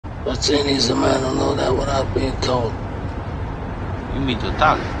But Chinese a man don't know that without being told. You mean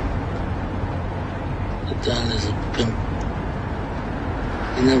total? The Dan is a pimp.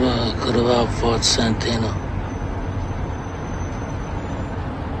 He never could have outfought Santino.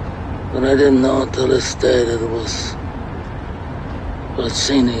 But I didn't know until this day that it was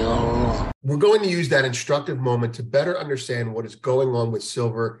Bazzini all along. We're going to use that instructive moment to better understand what is going on with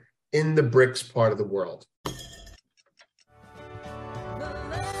silver in the BRICS part of the world.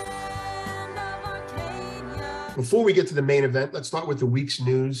 Before we get to the main event, let's start with the week's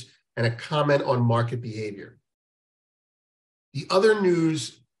news and a comment on market behavior. The other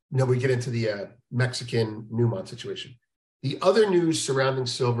news, we get into the Mexican Newmont situation. The other news surrounding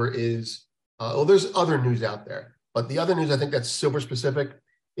silver is, there's other news out there, but the other news I think that's silver specific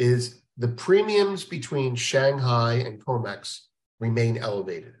is the premiums between Shanghai and COMEX remain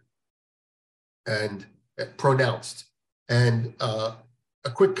elevated and pronounced. And a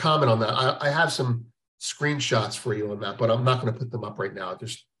quick comment on that. I have some screenshots for you on that, but I'm not going to put them up right now.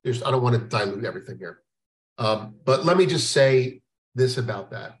 I don't want to dilute everything here. But let me just say this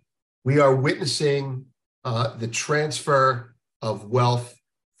about that. We are witnessing the transfer of wealth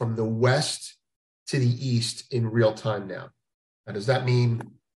from the West to the East in real time now. Now, does that mean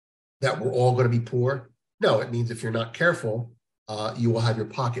that we're all going to be poor? No, it means if you're not careful, you will have your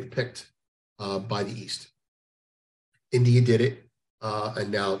pocket picked by the East. India did it,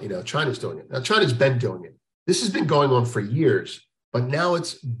 and now China's doing it. Now, China's been doing it. This has been going on for years, but now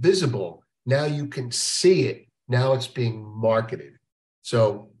it's visible. Now you can see it. Now it's being marketed.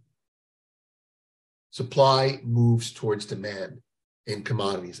 So supply moves towards demand in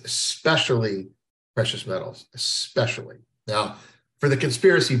commodities, especially precious metals, especially. Now, for the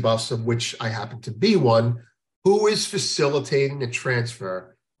conspiracy buffs, of which I happen to be one, who is facilitating the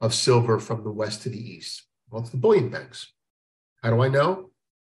transfer of silver from the West to the East? Well, it's the bullion banks. How do I know?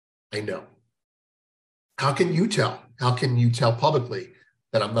 I know. How can you tell? How can you tell publicly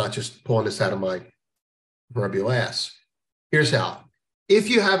that I'm not just pulling this out of my proverbial ass? Here's how. If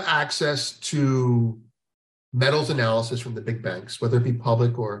you have access to metals analysis from the big banks, whether it be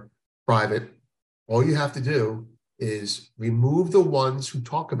public or private, all you have to do is remove the ones who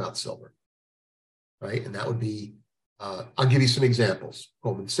talk about silver, right? And that would be, I'll give you some examples.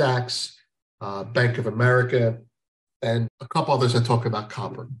 Goldman Sachs, Bank of America, and a couple others that talk about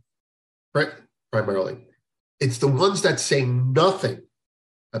copper, right? Primarily. It's the ones that say nothing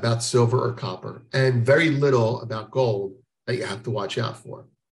about silver or copper and very little about gold that you have to watch out for.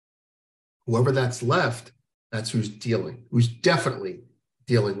 Whoever that's left, that's who's definitely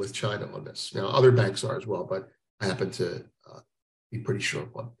dealing with China on this. Now, other banks are as well, but I happen to be pretty sure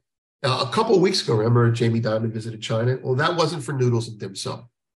of one. Now, a couple of weeks ago, remember Jamie Dimon visited China? Well, that wasn't for noodles and dim sum.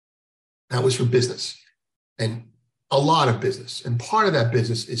 That was for business, and a lot of business. And part of that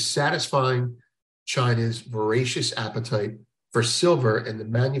business is satisfying China's voracious appetite for silver and the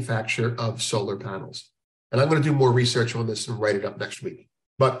manufacture of solar panels. And I'm going to do more research on this and write it up next week.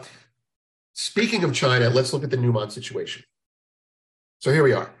 But speaking of China, let's look at the Newmont situation. So here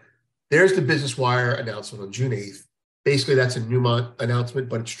we are. There's the Business Wire announcement on June 8th. Basically, that's a Newmont announcement,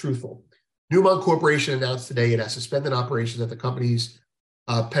 but it's truthful. Newmont Corporation announced today it has suspended operations at the company's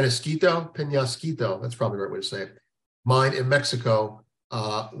Peñasquito, that's probably the right way to say it, mine in Mexico,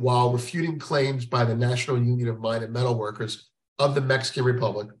 while refuting claims by the National Union of Mine and Metal Workers of the Mexican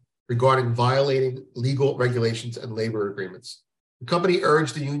Republic regarding violating legal regulations and labor agreements. The company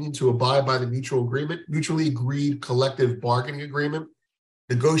urged the union to abide by the mutually agreed collective bargaining agreement,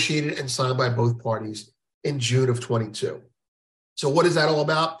 negotiated and signed by both parties in June of 22. So what is that all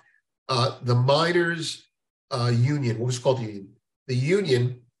about? The miners' union, what was it called the union? The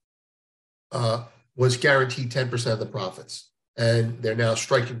union was guaranteed 10% of the profits, and they're now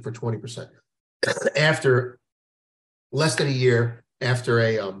striking for 20% after less than a year after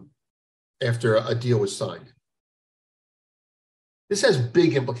a deal was signed. This has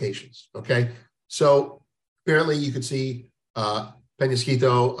big implications, okay? So apparently you could see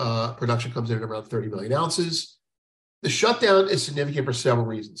Peñasquito production comes in at around 30 million ounces. The shutdown is significant for several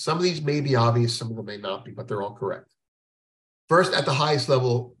reasons. Some of these may be obvious, some of them may not be, but they're all correct. First, at the highest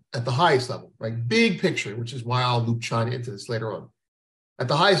level, right? Big picture, which is why I'll loop China into this later on. At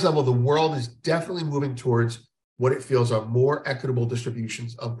the highest level, the world is definitely moving towards what it feels are more equitable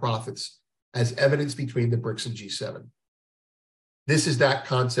distributions of profits as evidence between the BRICS and G7. This is that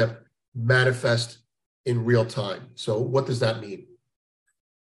concept manifest in real time. So what does that mean?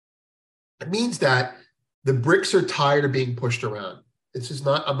 It means that the BRICS are tired of being pushed around.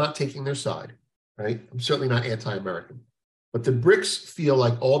 I'm not taking their side, right? I'm certainly not anti-American. But the BRICS feel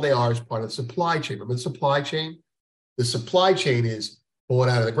like all they are is part of the supply chain. Remember the supply chain? The supply chain is pull it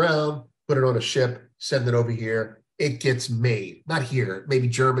out of the ground, put it on a ship, send it over here. It gets made, not here, maybe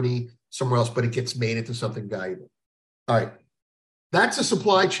Germany, somewhere else, but it gets made into something valuable. All right, that's a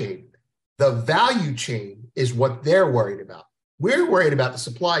supply chain. The value chain is what they're worried about. We're worried about the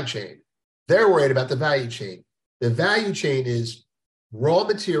supply chain. They're worried about the value chain. The value chain is raw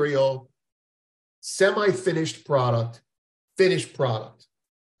material, semi-finished product, finished product.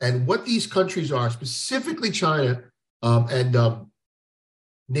 And what these countries are, specifically China and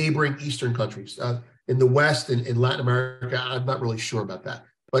neighboring Eastern countries. In the West and in Latin America, I'm not really sure about that.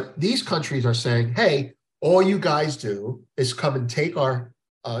 But these countries are saying, hey, all you guys do is come and take our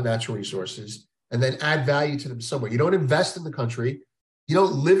natural resources and then add value to them somewhere. You don't invest in the country. You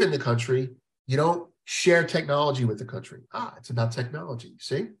don't live in the country. You don't share technology with the country. It's about technology,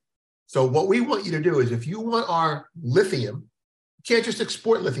 see? So what we want you to do is if you want our lithium, you can't just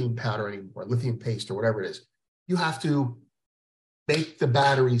export lithium powder anymore, lithium paste or whatever it is. You have to make the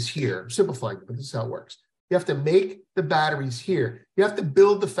batteries here. I'm simplifying it, but this is how it works. You have to make the batteries here. You have to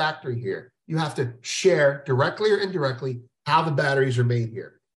build the factory here. You have to share directly or indirectly how the batteries are made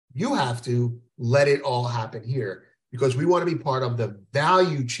here. You have to let it all happen here because we want to be part of the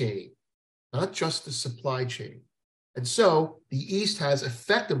value chain, not just the supply chain. And so the East has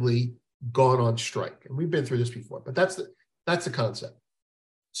effectively gone on strike. And we've been through this before, but that's the concept.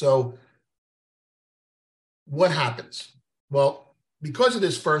 So what happens? Well, because of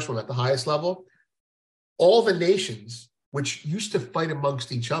this first one at the highest level, all the nations which used to fight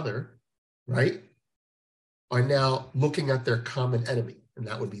amongst each other, right, are now looking at their common enemy, and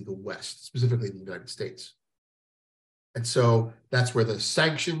that would be the West, specifically the United States. And so that's where the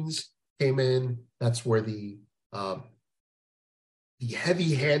sanctions came in. That's where the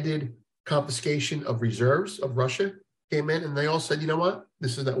heavy-handed confiscation of reserves of Russia came in, and they all said, you know what,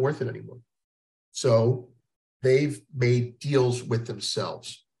 this is not worth it anymore. So they've made deals with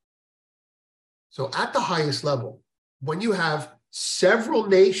themselves. So at the highest level, when you have several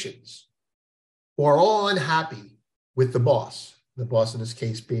nations who are all unhappy with the boss in this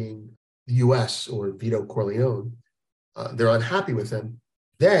case being the US or Vito Corleone, they're unhappy with him,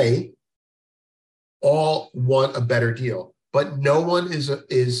 they all want a better deal, but no one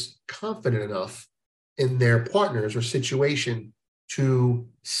is confident enough in their partners or situation to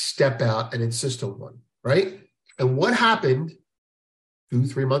step out and insist on one, right? And what happened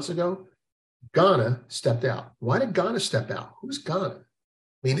 2-3 months ago? Ghana stepped out. Why did Ghana step out? Who's Ghana?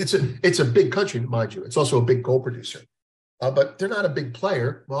 I mean, it's a big country, mind you. It's also a big gold producer, but they're not a big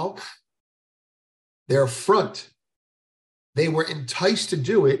player. Well, they're front. They were enticed to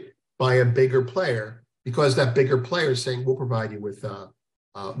do it by a bigger player because that bigger player is saying, we'll provide you with,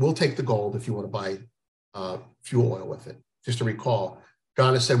 we'll take the gold if you want to buy fuel oil with it. Just to recall,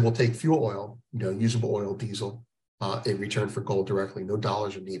 Ghana said, we'll take fuel oil, usable oil, diesel, in return for gold directly. No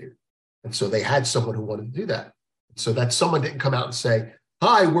dollars are needed. And so they had someone who wanted to do that. So that someone didn't come out and say,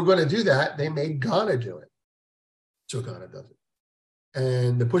 hi, we're going to do that. They made Ghana do it. So Ghana does it.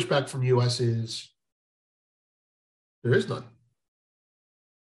 And the pushback from the US is, there is none.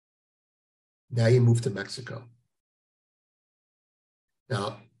 Now you move to Mexico.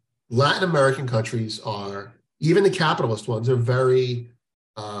 Now, Latin American countries are, even the capitalist ones, are very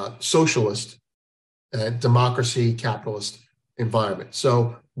socialist and democracy, capitalist environment.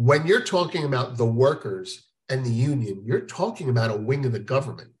 So when you're talking about the workers and the union, you're talking about a wing of the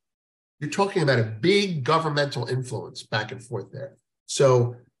government. You're talking about a big governmental influence back and forth there.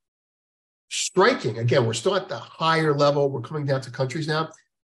 So striking, again, we're still at the higher level. We're coming down to countries now.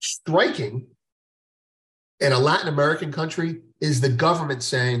 Striking in a Latin American country is the government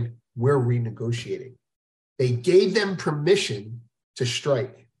saying, we're renegotiating. They gave them permission to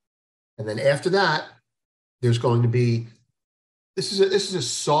strike. And then after that, there's going to be, this is a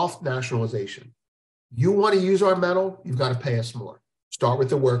soft nationalization. You want to use our metal, you've got to pay us more. Start with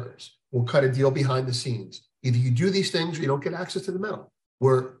the workers. We'll cut a deal behind the scenes. Either you do these things or you don't get access to the metal.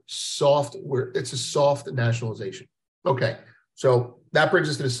 It's a soft nationalization. Okay, so that brings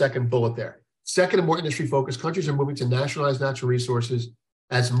us to the second bullet there. Second, and more industry-focused countries are moving to nationalize natural resources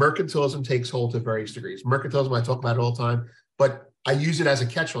as mercantilism takes hold to various degrees. Mercantilism, I talk about it all the time, but I use it as a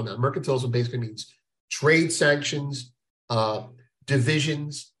catch-all now. Mercantilism basically means trade sanctions,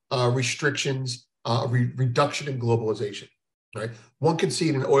 divisions, restrictions, reduction in globalization, right? One can see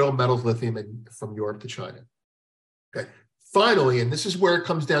it in oil, metals, lithium, and from Europe to China. Okay. Finally, and this is where it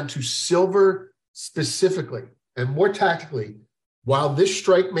comes down to silver specifically and more tactically, while this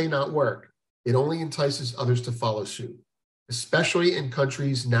strike may not work, it only entices others to follow suit, especially in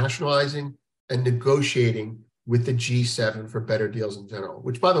countries nationalizing and negotiating with the G7 for better deals in general,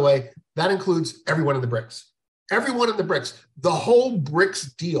 which, by the way, that includes everyone in the BRICS. Everyone in the BRICS, the whole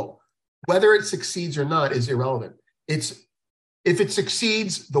BRICS deal, whether it succeeds or not, is irrelevant. If it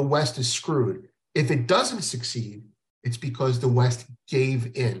succeeds, the West is screwed. If it doesn't succeed, it's because the West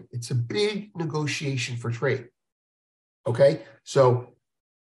gave in. It's a big negotiation for trade. Okay, so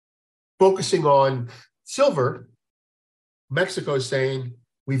focusing on silver, Mexico is saying,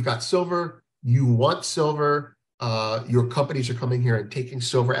 we've got silver, you want silver, your companies are coming here and taking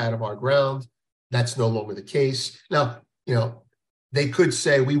silver out of our ground. That's no longer the case. Now, they could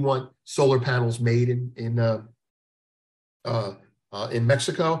say we want solar panels made in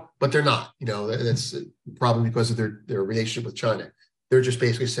Mexico, but they're not. That's probably because of their relationship with China. They're just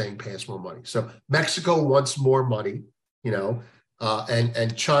basically saying pay us more money. So Mexico wants more money,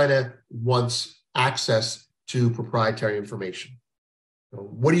 and China wants access to proprietary information.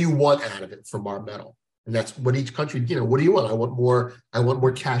 What do you want out of it from our metal? And that's what each country, what do you want? I want more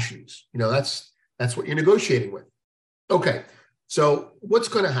cashews. That's what you're negotiating with. Okay, so what's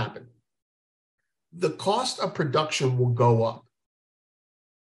going to happen? The cost of production will go up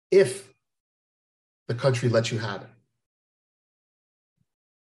if the country lets you have it.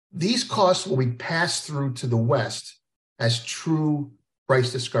 These costs will be passed through to the West as true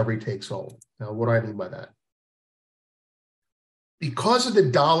price discovery takes hold. Now, what do I mean by that? Because of the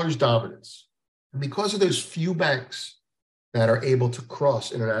dollar's dominance, and because of those few banks that are able to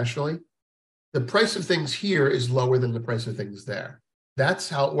cross internationally, the price of things here is lower than the price of things there. That's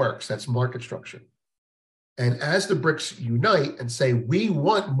how it works. That's market structure. And as the BRICS unite and say, we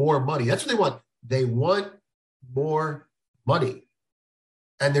want more money, that's what they want. They want more money.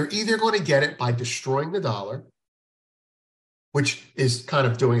 And they're either going to get it by destroying the dollar, which is kind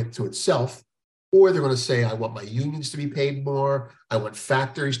of doing it to itself, or they're going to say, I want my unions to be paid more. I want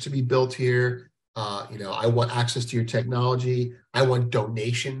factories to be built here. I want access to your technology. I want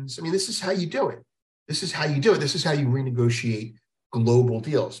donations. I mean, this is how you do it. This is how you do it. This is how you renegotiate global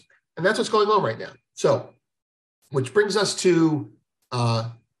deals. And that's what's going on right now. So, which brings us to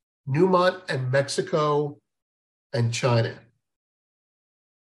Newmont and Mexico and China.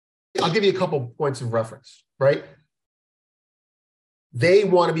 I'll give you a couple points of reference, right? They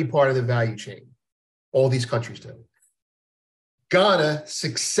want to be part of the value chain. All these countries do. Ghana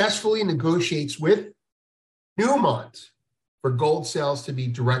successfully negotiates with Newmont for gold sales to be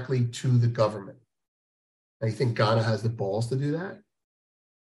directly to the government. Now, you think Ghana has the balls to do that?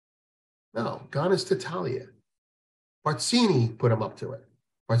 No, Ghana's Tatalia. Barzini put them up to it.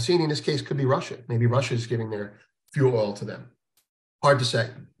 Barzini, in this case, could be Russia. Maybe Russia is giving their fuel oil to them. Hard to say,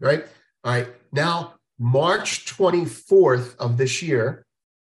 right? All right, now, March 24th of this year,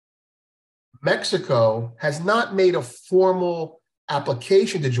 Mexico has not made a formal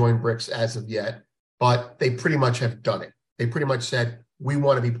application to join BRICS as of yet, but they pretty much have done it. They pretty much said, we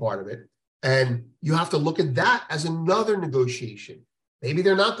want to be part of it. And you have to look at that as another negotiation. Maybe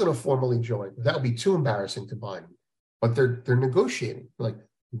they're not going to formally join. That would be too embarrassing to Biden. But they're negotiating. Like,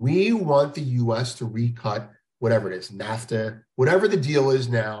 we want the U.S. to recut whatever it is, NAFTA, whatever the deal is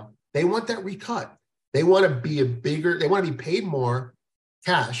now. They want that recut. They want to be they want to be paid more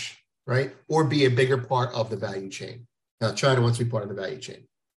cash, right? Or be a bigger part of the value chain. Now, China wants to be part of the value chain.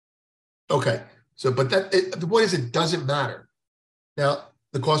 Okay, so, but the point is, it doesn't matter. Now,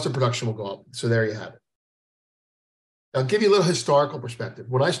 the cost of production will go up. So there you have it. I'll give you a little historical perspective.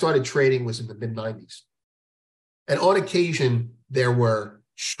 When I started trading was in the mid-90s. And on occasion, there were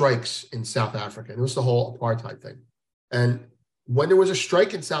strikes in South Africa. And it was the whole apartheid thing. And when there was a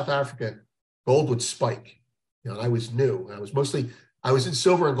strike in South Africa, gold would spike. I was new. I was in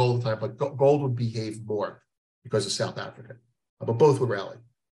silver and gold at the time, but gold would behave more because of South Africa. But both would rally.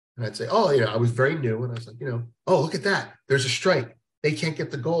 And I'd say, I was very new. And I was like, oh, look at that. There's a strike. They can't get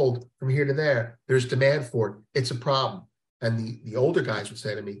the gold from here to there. There's demand for it. It's a problem. And the older guys would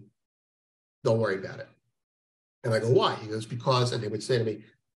say to me, don't worry about it. And I go, why? He goes, because, and they would say to me,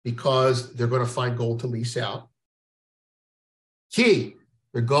 because they're going to find gold to lease out. Key,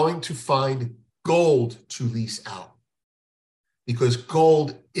 they're going to find gold to lease out. Because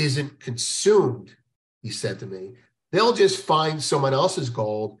gold isn't consumed, he said to me. They'll just find someone else's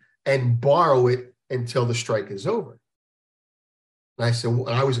gold and borrow it until the strike is over. And I said, well,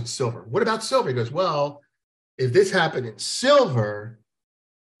 I was in silver. What about silver? He goes, well, if this happened in silver,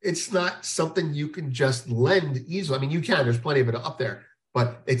 it's not something you can just lend easily. I mean, you can, there's plenty of it up there,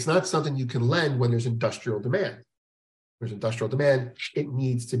 but it's not something you can lend when there's industrial demand. There's industrial demand, it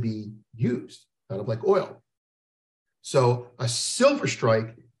needs to be used, kind of like oil. So a silver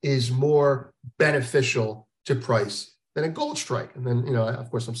strike is more beneficial to price than a gold strike. And then, of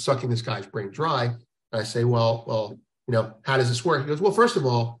course, I'm sucking this guy's brain dry. And I say, well, how does this work? He goes, well, first of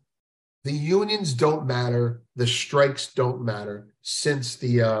all, the unions don't matter, the strikes don't matter since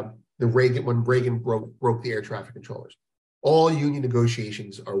the Reagan, when Reagan broke the air traffic controllers. All union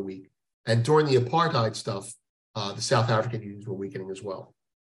negotiations are weak. And during the apartheid stuff, the South African unions were weakening as well.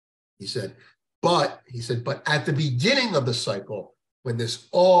 He said, but at the beginning of the cycle, when this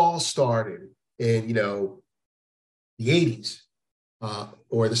all started in, the 80s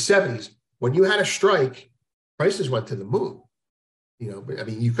or the 70s, when you had a strike, prices went to the moon. I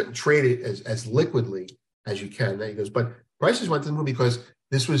mean, you couldn't trade it as liquidly as you can. Then he goes, but prices went to the moon because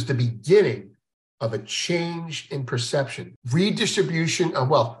this was the beginning of a change in perception, redistribution of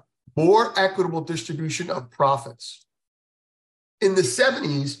wealth, more equitable distribution of profits. In the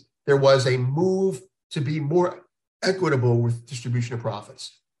 70s, there was a move to be more equitable with distribution of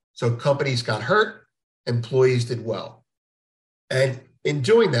profits. So companies got hurt, employees did well. And in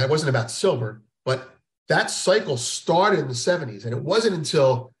doing that, it wasn't about silver, but that cycle started in the 70s. And it wasn't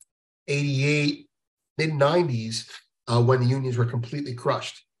until 88, mid-90s, when the unions were completely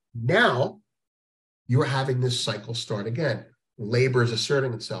crushed. Now, you're having this cycle start again. Labor is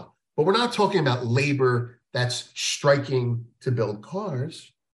asserting itself. But we're not talking about labor that's striking to build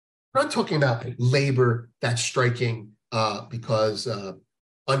cars. We're not talking about labor that's striking because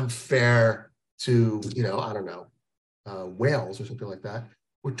unfair to, whales or something like that.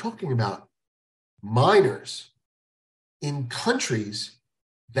 We're talking about miners in countries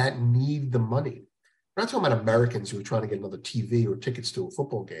that need the money. We're not talking about Americans who are trying to get another TV or tickets to a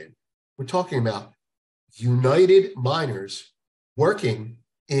football game. We're talking about united miners working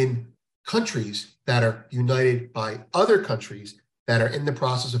in countries that are united by other countries that are in the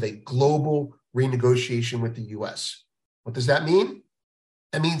process of a global renegotiation with the US. What does that mean?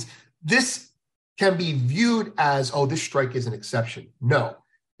 That means this can be viewed as, oh, this strike is an exception. No,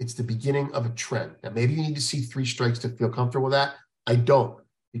 it's the beginning of a trend. Now, maybe you need to see 3 strikes to feel comfortable with that. I don't,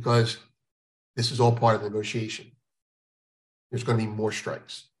 because this is all part of the negotiation. There's going to be more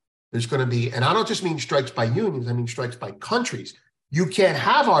strikes. There's going to be, and I don't just mean strikes by unions, I mean strikes by countries. You can't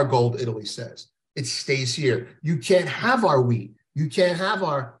have our gold, Italy says. It stays here. You can't have our wheat. You can't have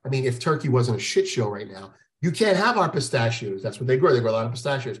if Turkey wasn't a shit show right now, you can't have our pistachios. That's what they grow. They grow a lot of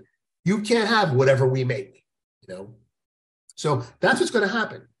pistachios. You can't have whatever we make, So that's what's going to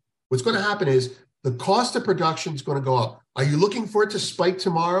happen. What's going to happen is the cost of production is going to go up. Are you looking for it to spike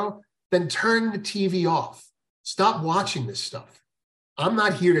tomorrow? Then turn the TV off. Stop watching this stuff. I'm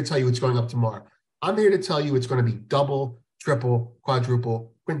not here to tell you it's going up tomorrow. I'm here to tell you it's going to be double, triple,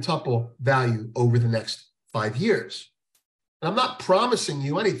 quadruple, quintuple value over the next 5 years. And I'm not promising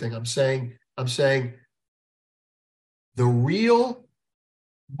you anything. I'm saying the real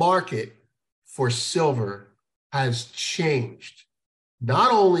market for silver has changed.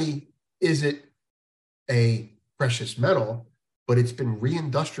 Not only is it a precious metal, but it's been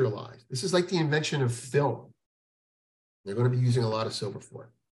reindustrialized. This is like the invention of film. They're going to be using a lot of silver for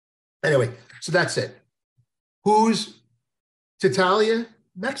it. Anyway, so that's it. Who's Titalia?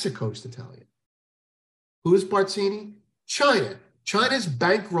 Mexico's Titalia. Who is Barzini? China. China's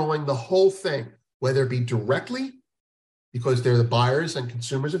bankrolling the whole thing, whether it be directly because they're the buyers and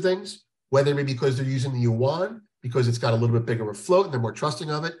consumers of things, whether it be because they're using the yuan because it's got a little bit bigger of a float and they're more trusting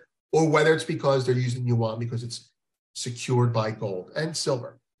of it, or whether it's because they're using yuan because it's secured by gold and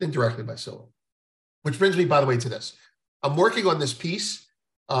silver, indirectly by silver. Which brings me, by the way, to this. I'm working on this piece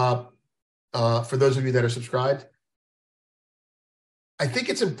for those of you that are subscribed. I think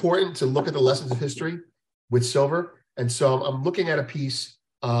it's important to look at the lessons of history with silver. And so I'm looking at a piece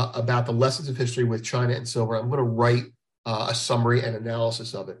about the lessons of history with China and silver. I'm going to write a summary and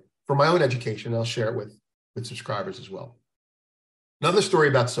analysis of it for my own education. I'll share it with subscribers as well. Another story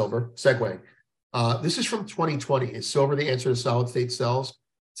about silver, segueing. This is from 2020. Is silver the answer to solid state cells?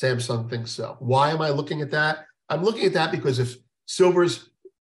 Samsung thinks so. Why am I looking at that? I'm looking at that because if silver's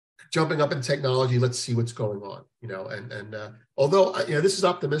jumping up in technology, let's see what's going on. Although this is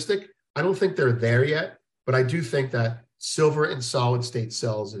optimistic, I don't think they're there yet. But I do think that silver in solid state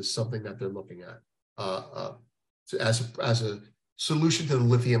cells is something that they're looking at as a solution to the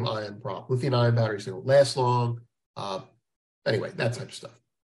lithium ion problem. Lithium ion batteries don't last long. Anyway, that type of stuff.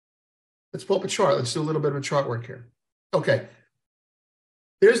 Let's pull up a chart. Let's do a little bit of a chart work here. Okay.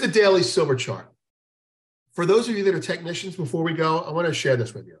 There's the daily silver chart. For those of you that are technicians, before we go, I want to share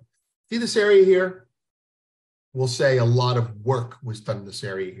this with you. See this area here? We'll say a lot of work was done in this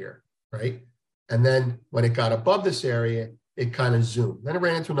area here, right? And then when it got above this area, it kind of zoomed. Then it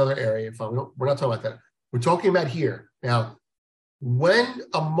ran into another area. We're not talking about that. We're talking about here. Now, when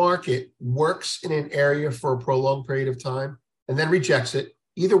a market works in an area for a prolonged period of time and then rejects it,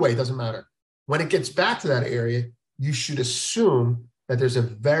 either way, it doesn't matter. When it gets back to that area, you should assume that there's a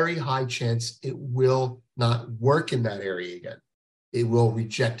very high chance it will not work in that area again. It will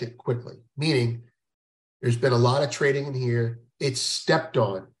reject it quickly, meaning there's been a lot of trading in here. It's stepped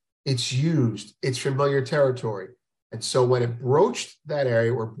on, it's used, it's familiar territory. And so when it broached that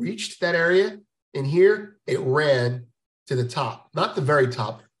area or breached that area in here, it ran to the top, not the very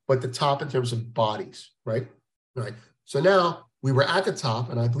top, but the top in terms of bodies, right? All right. So now we were at the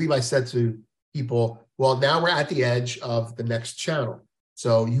top, and I believe I said to people, well, now we're at the edge of the next channel.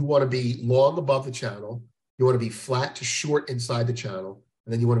 So you want to be long above the channel. You want to be flat to short inside the channel,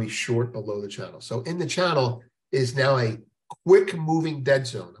 and then you want to be short below the channel. So in the channel is now a quick moving dead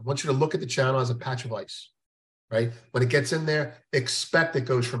zone. I want you to look at the channel as a patch of ice, right? When it gets in there, expect it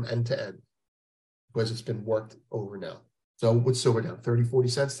goes from end to end because it's been worked over now. So what's silver down? 30, 40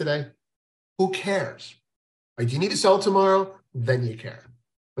 cents today? Who cares? Right? Do you need to sell tomorrow? Then you care.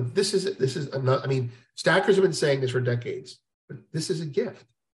 But this is another, I mean, stackers have been saying this for decades, but this is a gift.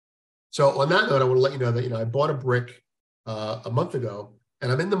 So on that note, I want to let you know that, I bought a brick a month ago, and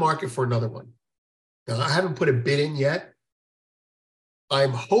I'm in the market for another one. Now, I haven't put a bid in yet.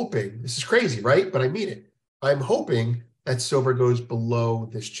 I'm hoping, this is crazy, right? But I mean it. I'm hoping that silver goes below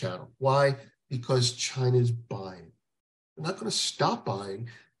this channel. Why? Because China's buying. They're not going to stop buying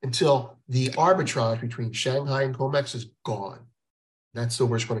until the arbitrage between Shanghai and COMEX is gone. That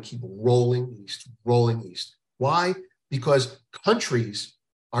silver is going to keep rolling east, rolling east. Why? Because countries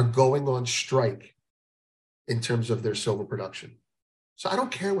are going on strike in terms of their silver production. So I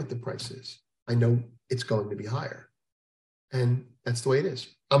don't care what the price is. I know it's going to be higher. And that's the way it is.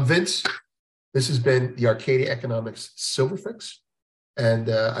 I'm Vince. This has been the Arcadia Economics Silver Fix. And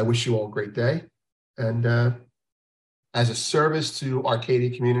I wish you all a great day. And as a service to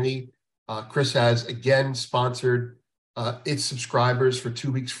Arcadia community, Chris has again sponsored its subscribers for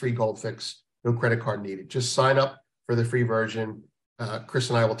 2 weeks free gold fix. No credit card needed. Just sign up for the free version. Chris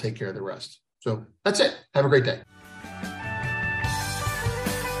and I will take care of the rest. So that's it. Have a great day.